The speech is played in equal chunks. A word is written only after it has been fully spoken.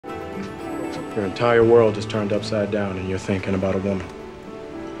Your entire world is turned upside down and you're thinking about a woman.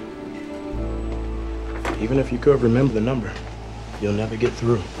 Even if you could remember the number, you'll never get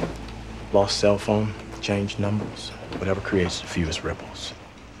through. Lost cell phone, changed numbers, whatever creates the fewest ripples.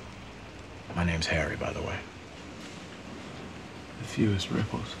 My name's Harry, by the way. The fewest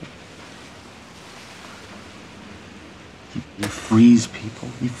ripples. You freeze people.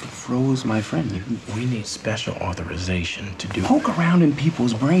 You froze my friend. We need special authorization to do poke around in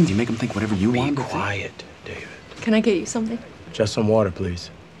people's brains. You make them think whatever you want. Be quiet, David. Can I get you something? Just some water, please.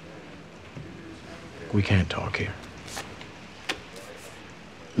 We can't talk here.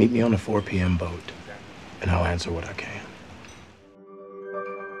 Meet me on the 4 p.m. boat, and I'll answer what I can.